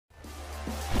What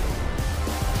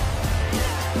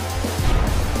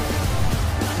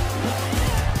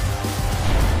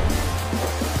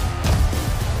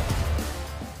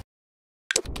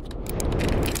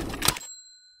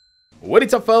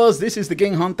is up, fellas? This is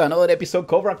Thegamehuntah, another episode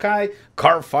Cobra Kai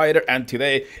Card Fighter, and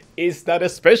today is not a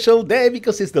special day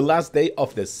because it's the last day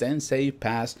of the Sensei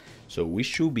Pass, so we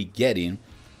should be getting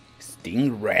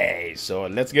Stingray. So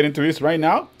let's get into this right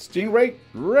now. Stingray,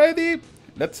 ready?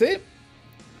 Let's see.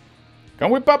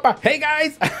 Come with Papa. Hey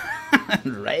guys,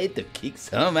 ready to kick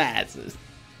some asses.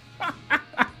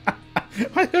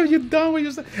 What have you done when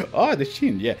you say? Oh, the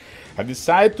chin, yeah. I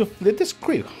decided to flip the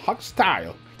script, hog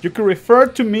style. You can refer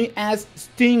to me as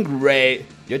Stingray.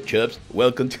 Yo, Chubbs,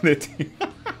 welcome to the team.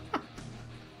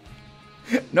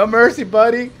 No mercy,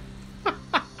 buddy.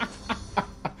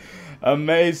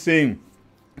 Amazing.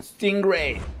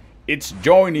 Stingray, it's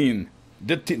joining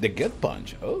the team. The gut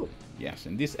punch. Oh, yes.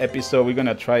 In this episode, we're going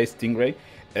to try Stingray.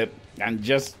 And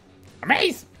just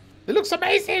amazing. It looks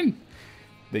amazing.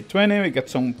 Day 20, we got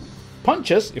some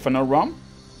punches, if I'm not wrong.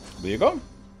 There you go.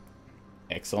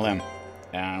 Excellent.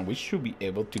 And we should be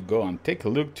able to go and take a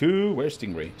look to where's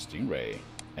Stingray? Stingray.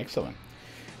 Excellent.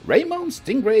 Raymond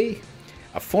Stingray,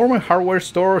 a former hardware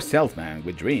store salesman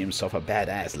with dreams of a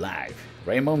badass life.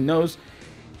 Raymond knows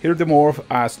heretofore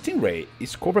as Stingray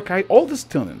is Cobra Kai oldest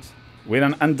student with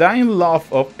an undying love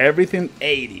of everything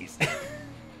 80s.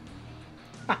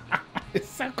 It's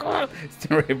so cool.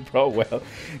 Stingray brought well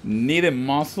needed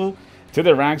muscle to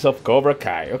the ranks of Cobra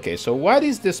Kai. Okay, so what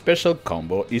is the special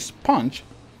combo? Is punch,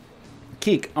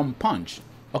 kick and punch.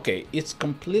 Okay, it's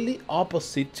completely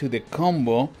opposite to the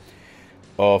combo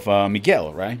of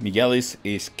Miguel, right? Miguel is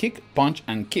kick, punch,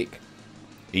 and kick.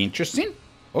 Interesting.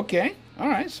 Okay, all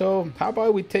right. So how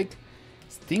about we take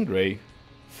Stingray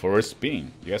for a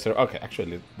spin? You guys are okay.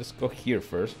 Actually, let's go here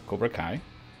first. Cobra Kai.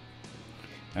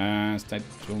 It's time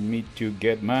for me to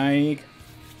get my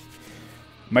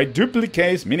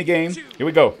duplicates minigame. Here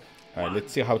we go. All right,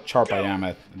 let's see how sharp I am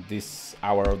at this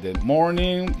hour of the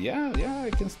morning. Yeah,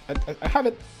 I have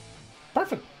it.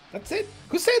 Perfect. That's it.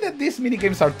 Who said that these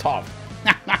minigames are tough?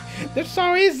 They're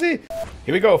so easy.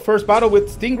 Here we go. First battle with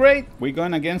Stingray. We're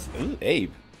going against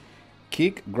Abe.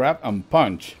 Kick, grab, and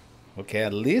punch. Okay,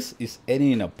 at least it's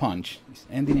ending in a punch. It's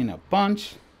ending in a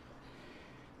punch.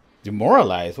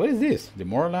 Demoralize. What is this?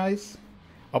 Demoralize.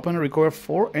 Open and recover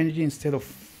 4 energy instead of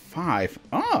 5.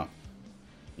 Ah,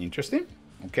 interesting.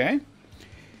 Okay,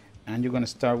 and you're gonna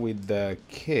start with the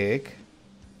kick.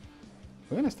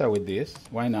 We're gonna start with this.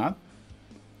 Why not?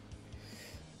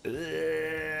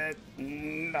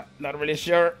 Not really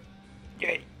sure.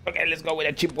 Okay, let's go with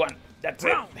a cheap one. That's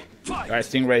it. All right,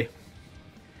 Stingray.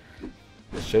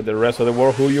 Let's show the rest of the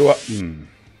world who you are.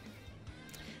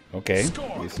 Okay,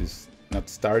 this is not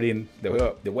starting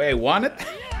the way I want it.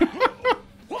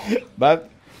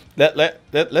 But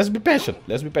let's be patient.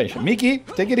 Let's be patient. Mickey,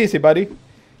 take it easy, buddy.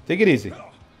 Take it easy.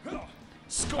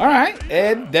 All right,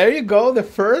 and there you go. The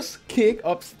first kick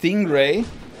of Stingray.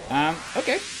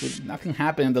 Okay, nothing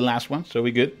happened in the last one, so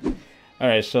we're good. All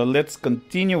right, so let's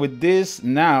continue with this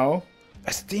now.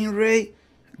 A Stingray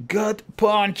gut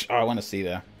punch. Oh, I want to see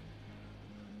that.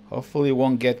 Hopefully, it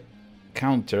won't get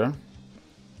counter.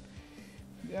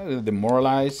 Yeah,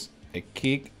 demoralize. A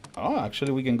kick. Oh,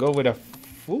 actually, we can go with a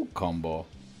full combo.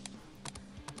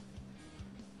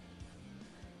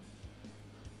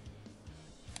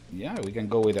 Yeah, we can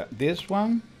go with this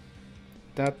one.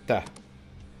 Uh-oh.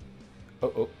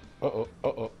 Uh-oh.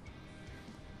 Uh-oh.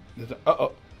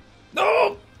 Uh-oh.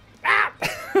 No! Ah!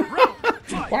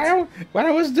 What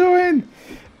I was doing?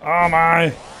 Oh,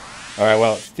 my. All right,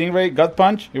 well, Stingray, gut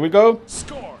punch. Here we go.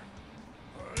 Score.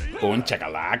 Boom,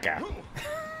 chakalaka.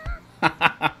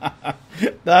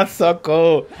 That's so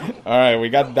cool. All right, we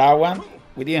got that one.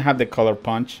 We didn't have the color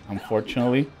punch,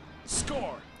 unfortunately.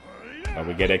 Score. But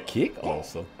we get a kick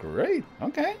also. Great.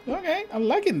 Okay. I'm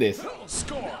liking this.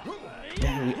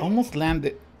 Yeah, we almost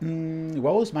landed.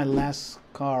 What was my last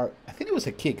card? I think it was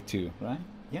a kick too, right?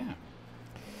 Yeah.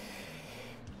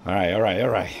 All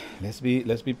right. Let's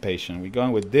be patient. We're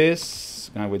going with this,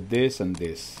 and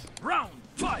this. Round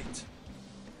fight.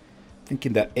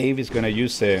 Thinking that Abe is gonna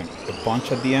use a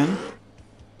punch at the end.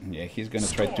 Yeah, he's gonna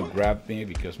try to grab me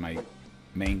because my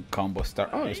main combo start.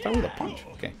 Oh, it started with a punch.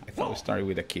 Okay, I thought we started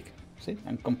with a kick. See,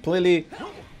 I'm completely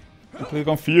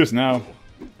confused now.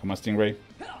 Come on, Stingray.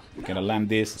 You're gonna land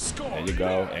this. There you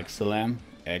go. Excellent.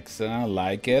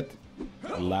 Like it.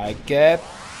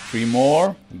 3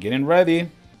 more. Getting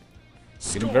ready.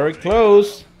 Getting very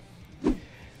close.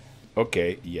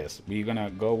 Okay, yes. We're gonna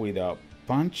go with a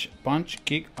punch,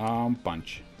 kick,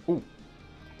 punch. Ooh.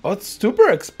 Oh, it's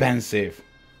super expensive.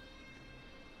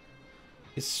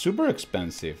 is super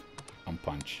expensive on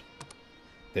punch.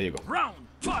 There you go. Round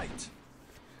fight.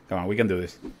 Come on, we can do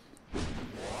this.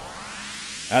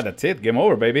 Ah, that's it. Game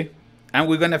over, baby. And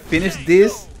we're gonna finish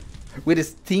this with a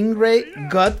Stingray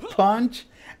gut punch.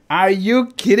 Are you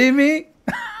kidding me?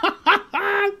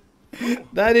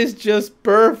 That is just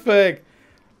perfect.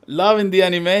 Loving the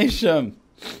animation.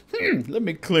 Let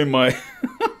me clean my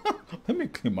let me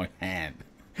clean my hand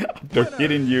after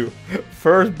hitting you.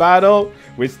 First battle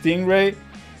with Stingray.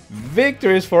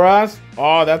 Victories for us.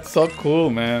 Oh, that's so cool,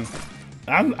 man.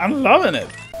 I'm loving it.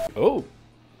 Oh,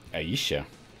 Aisha.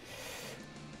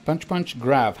 Punch, punch,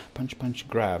 grab. Punch, punch,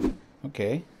 grab.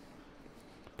 Okay.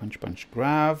 Punch, punch,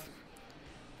 grab.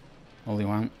 Only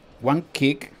one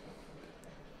kick.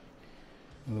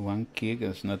 Only one kick.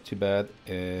 That's not too bad.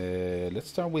 Let's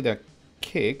start with a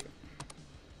kick.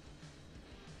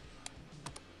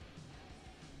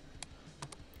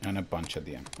 And a punch at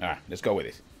the end. Alright, let's go with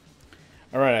this.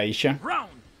 Alright, Aisha.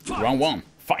 Round one.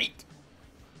 Fight.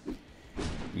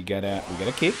 We got a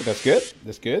kick. That's good.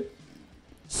 That's good.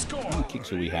 How many kicks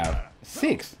do we have?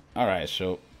 6. Alright,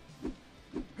 so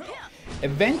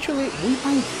eventually we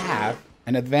might have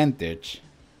an advantage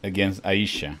against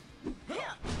Aisha.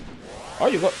 Oh,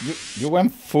 you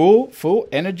went full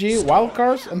energy, wild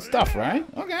cards and stuff, right?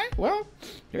 Okay, well,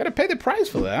 you gotta pay the price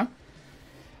for that.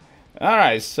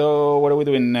 Alright, so what are we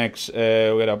doing next? We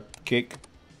got a kick.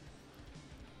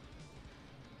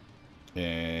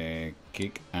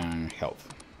 Kick and health.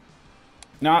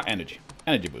 No, energy.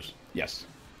 Energy boost. Yes.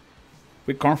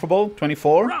 We're comfortable.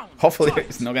 24. Hopefully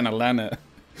it's not gonna land a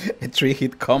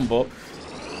 3-hit combo.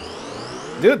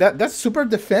 Dude, that's super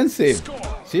defensive.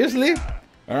 Seriously?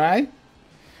 Alright.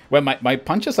 Well, my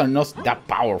punches are not that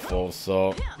powerful,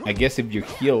 so I guess if you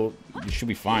heal, you should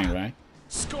be fine, right?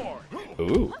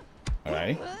 Ooh.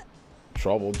 Alright.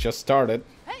 Trouble just started.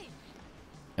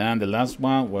 And the last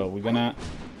one, well, we're gonna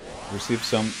receive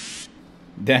some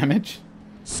damage.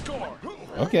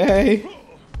 Okay.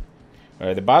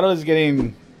 Alright, the battle is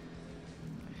getting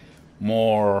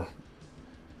more.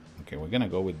 Okay, we're gonna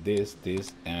go with this,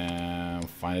 and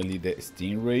finally the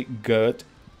Stingray gut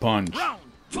punch.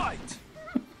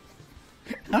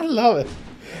 I love it.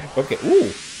 Okay,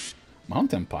 ooh.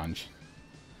 Mountain punch.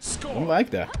 I don't like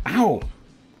that. Ow!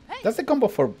 That's the combo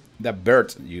for that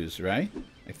bird use, right?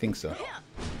 I think so.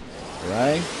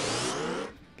 Right.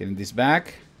 Getting this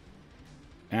back.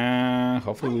 And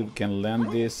hopefully we can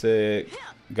land this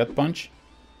gut punch.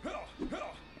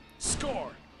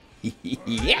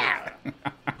 Yeah!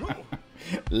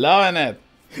 Loving it.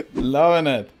 Loving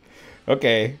it.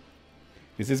 Okay.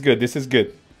 This is good. This is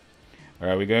good.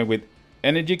 Alright, we're going with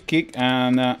energy kick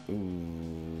and yeah,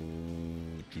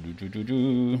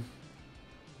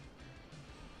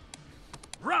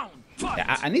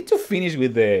 I need to finish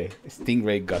with the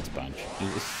Stingray gut punch.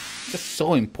 It's just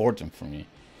so important for me.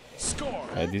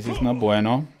 This is not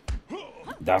bueno.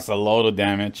 That's a lot of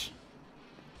damage.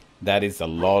 That is a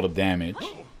lot of damage.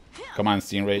 Come on,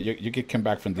 Stingray. You can come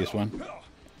back from this one.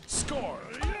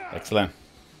 Excellent.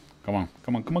 Come on,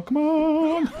 come on, come on, come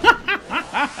on.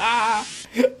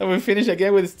 And we finish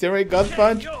again with Stingray gut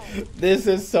punch. This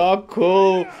is so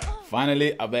cool.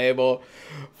 Finally available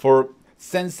for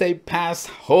Sensei Pass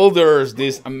holders.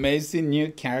 These amazing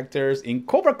new characters in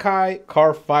Cobra Kai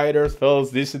Card Fighters. Fellas,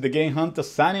 this is the Thegamehuntah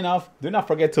signing off. Do not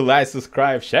forget to like,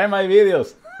 subscribe, share my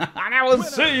videos. And I will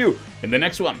see you in the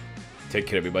next one. Take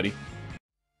care, everybody.